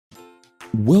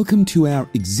Welcome to our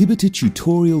exhibitor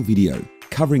tutorial video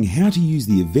covering how to use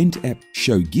the event app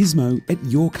ShowGizmo at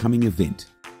your coming event.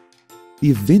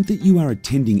 The event that you are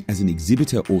attending as an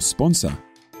exhibitor or sponsor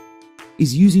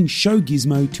is using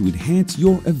ShowGizmo to enhance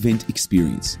your event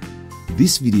experience.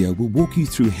 This video will walk you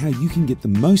through how you can get the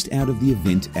most out of the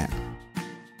event app.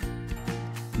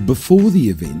 Before the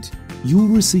event, you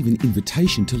will receive an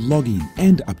invitation to log in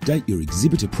and update your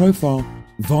exhibitor profile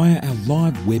via our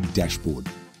live web dashboard.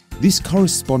 This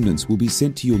correspondence will be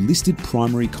sent to your listed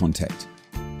primary contact.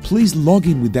 Please log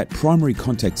in with that primary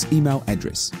contact's email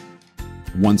address.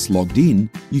 Once logged in,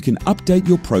 you can update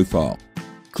your profile.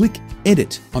 Click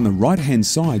Edit on the right-hand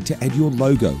side to add your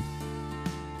logo.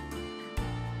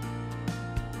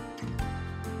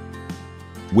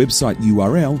 Website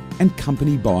URL and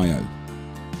company bio.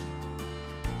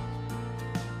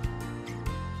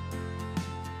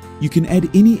 You can add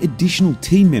any additional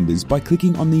team members by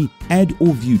clicking on the Add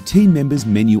or View Team Members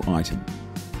menu item.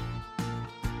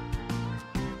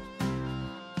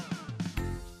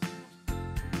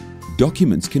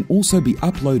 Documents can also be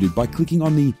uploaded by clicking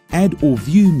on the Add or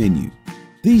View menu.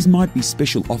 These might be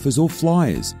special offers or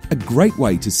flyers, a great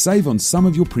way to save on some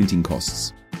of your printing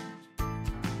costs.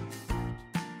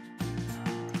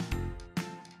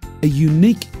 A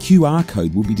unique QR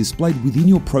code will be displayed within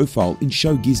your profile in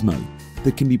ShowGizmo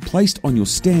that can be placed on your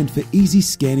stand for easy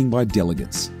scanning by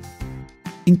delegates.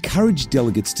 Encourage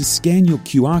delegates to scan your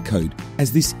QR code,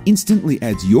 as this instantly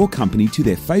adds your company to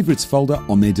their favourites folder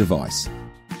on their device.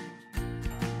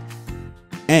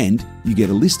 And you get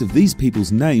a list of these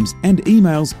people's names and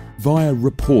emails via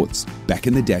reports back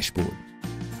in the dashboard.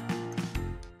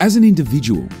 As an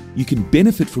individual, you can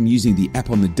benefit from using the app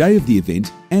on the day of the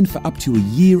event and for up to a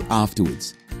year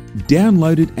afterwards.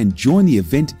 Download it and join the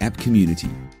event app community.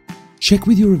 Check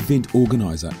with your event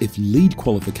organiser if lead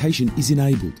qualification is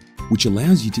enabled, which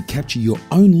allows you to capture your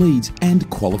own leads and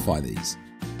qualify these.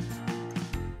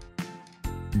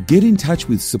 Get in touch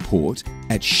with support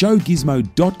at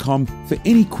showgizmo.com for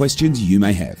any questions you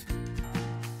may have.